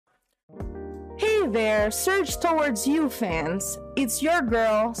Hey there, Surge Towards You fans. It's your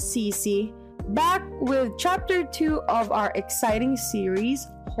girl, Cece, back with chapter 2 of our exciting series.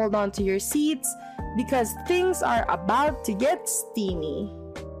 Hold on to your seats because things are about to get steamy.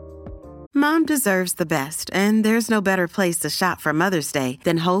 Mom deserves the best, and there's no better place to shop for Mother's Day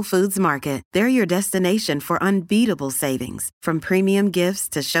than Whole Foods Market. They're your destination for unbeatable savings, from premium gifts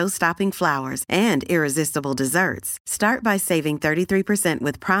to show-stopping flowers and irresistible desserts. Start by saving 33%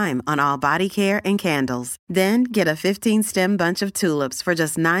 with Prime on all body care and candles. Then get a 15-stem bunch of tulips for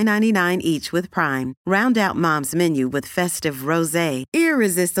just $9.99 each with Prime. Round out Mom's menu with festive rosé,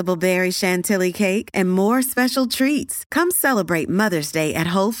 irresistible berry chantilly cake, and more special treats. Come celebrate Mother's Day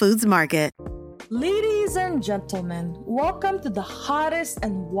at Whole Foods Market. Ladies and gentlemen, welcome to the hottest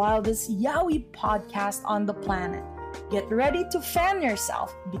and wildest yaoi podcast on the planet. Get ready to fan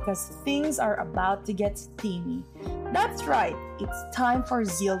yourself because things are about to get steamy. That's right, it's time for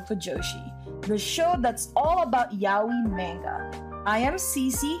Zeal Fujoshi, the show that's all about yaoi manga. I am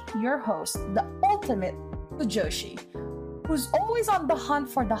Cece, your host, the ultimate Fujoshi, who's always on the hunt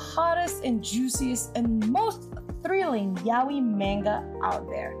for the hottest and juiciest and most thrilling yaoi manga out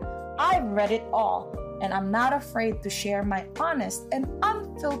there. I've read it all, and I'm not afraid to share my honest and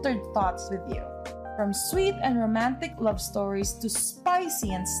unfiltered thoughts with you. From sweet and romantic love stories to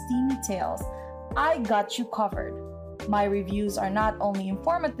spicy and steamy tales, I got you covered. My reviews are not only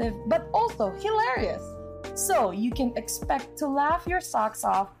informative, but also hilarious. So you can expect to laugh your socks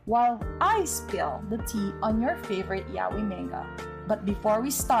off while I spill the tea on your favorite yaoi manga. But before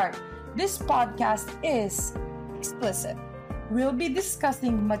we start, this podcast is explicit. We'll be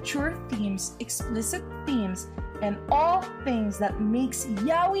discussing mature themes, explicit themes, and all things that makes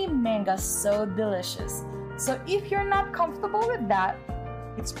yaoi manga so delicious. So if you're not comfortable with that,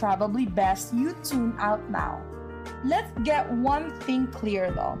 it's probably best you tune out now. Let's get one thing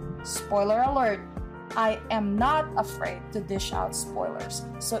clear though. Spoiler alert, I am not afraid to dish out spoilers.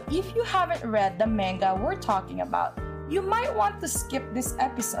 So if you haven't read the manga we're talking about, you might want to skip this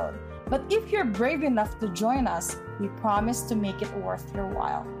episode. But if you're brave enough to join us, we promise to make it worth your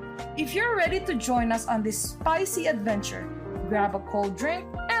while. If you're ready to join us on this spicy adventure, grab a cold drink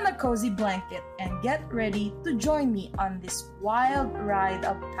and a cozy blanket and get ready to join me on this wild ride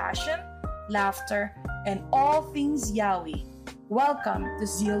of passion, laughter, and all things yaoi. Welcome to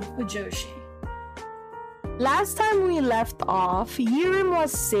Zeal Fujoshi. Last time we left off, Yirim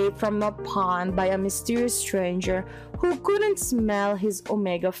was saved from a pond by a mysterious stranger who couldn't smell his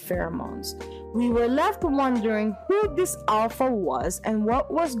omega pheromones. We were left wondering who this alpha was and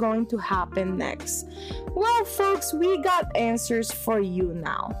what was going to happen next. Well, folks, we got answers for you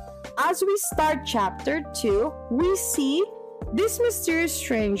now. As we start chapter 2, we see this mysterious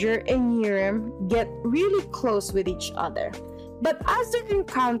stranger and Yirim get really close with each other. But as the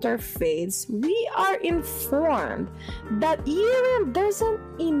encounter fades, we are informed that Yirim doesn't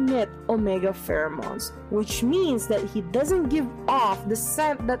emit omega pheromones, which means that he doesn't give off the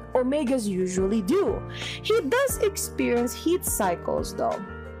scent that omegas usually do. He does experience heat cycles though.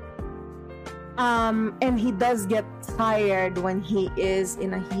 And he does get tired when he is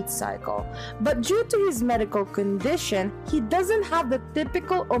in a heat cycle. But due to his medical condition, he doesn't have the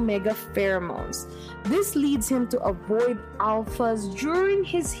typical omega pheromones. This leads him to avoid alphas during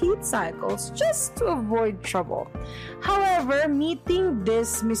his heat cycles just to avoid trouble. However, meeting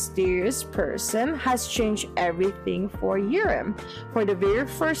this mysterious person has changed everything for Yirim. For the very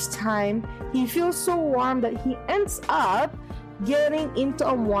first time, he feels so warm that he ends up getting into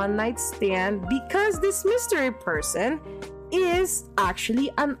a one-night stand because this mystery person is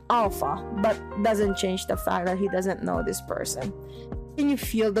actually an alpha, but doesn't change the fact that he doesn't know this person. Can you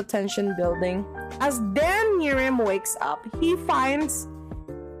feel the tension building? As then Yirim wakes up, he finds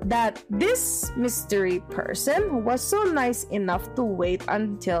that this mystery person was so nice enough to wait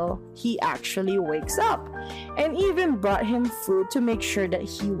until he actually wakes up and even brought him food to make sure that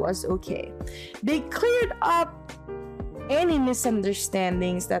he was okay. They cleared up any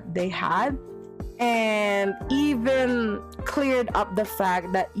misunderstandings that they had and even cleared up the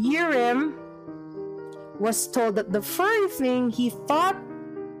fact that Yirim was told that the furry thing he thought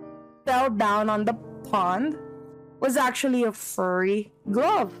fell down on the pond was actually a furry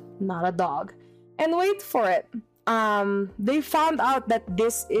glove, not a dog. And wait for it. They found out that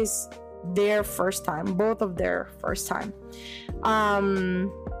this is their first time, both of their first time.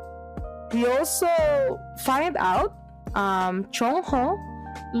 We also find out Cheong-ho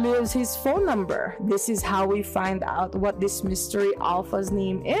leaves his phone number. This is how we find out what this mystery alpha's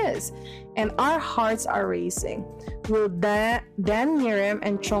name is. And our hearts are racing. Will Dan Yirim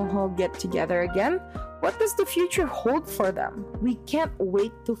and Cheong-ho get together again? What does the future hold for them? We can't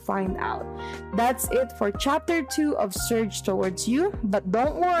wait to find out. That's it for Chapter 2 of Surge Towards You, but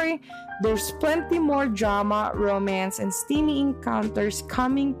don't worry, there's plenty more drama, romance, and steamy encounters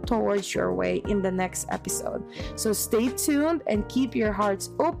coming towards your way in the next episode. So stay tuned and keep your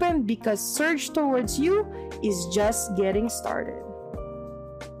hearts open because Surge Towards You is just getting started.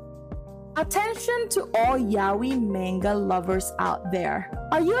 Attention to all yaoi manga lovers out there.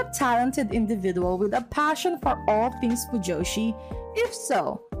 Are you a talented individual with a passion for all things fujoshi? If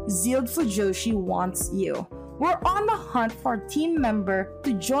so, Zealed Fujoshi wants you. We're on the hunt for a team member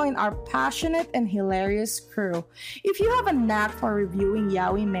to join our passionate and hilarious crew. If you have a knack for reviewing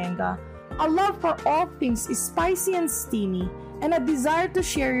yaoi manga, a love for all things spicy and steamy, and a desire to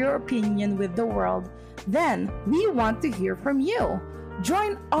share your opinion with the world, then we want to hear from you.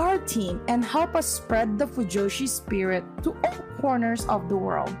 Join our team and help us spread the Fujoshi spirit to all corners of the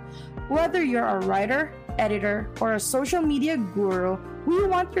world. Whether you're a writer, editor, or a social media guru, we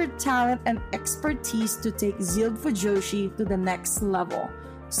want your talent and expertise to take Zealed Fujoshi to the next level.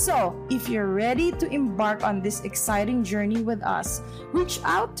 So, if you're ready to embark on this exciting journey with us, reach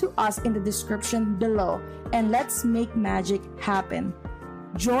out to us in the description below and let's make magic happen.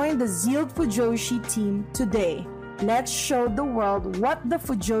 Join the Zealed Fujoshi team today. Let's show the world what the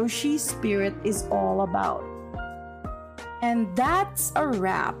Fujoshi spirit is all about. And that's a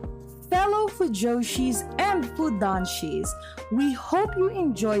wrap. Fellow Fujoshis and Fudanshis, we hope you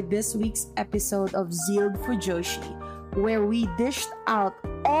enjoyed this week's episode of Zealed Fujoshi, where we dished out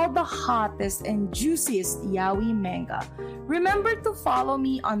all the hottest and juiciest yaoi manga. Remember to follow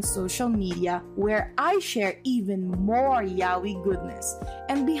me on social media where I share even more yaoi goodness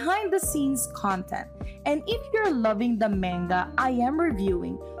and behind the scenes content. And if you're loving the manga I am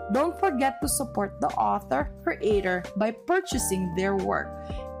reviewing, don't forget to support the author, creator by purchasing their work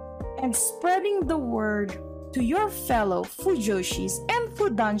and spreading the word to your fellow Fujoshis and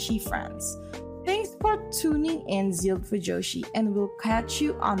Fudanshi friends. Thanks for tuning in, Zealed Fujoshi, and we'll catch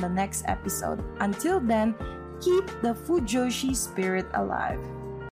you on the next episode. Until then, keep the Fujoshi spirit alive.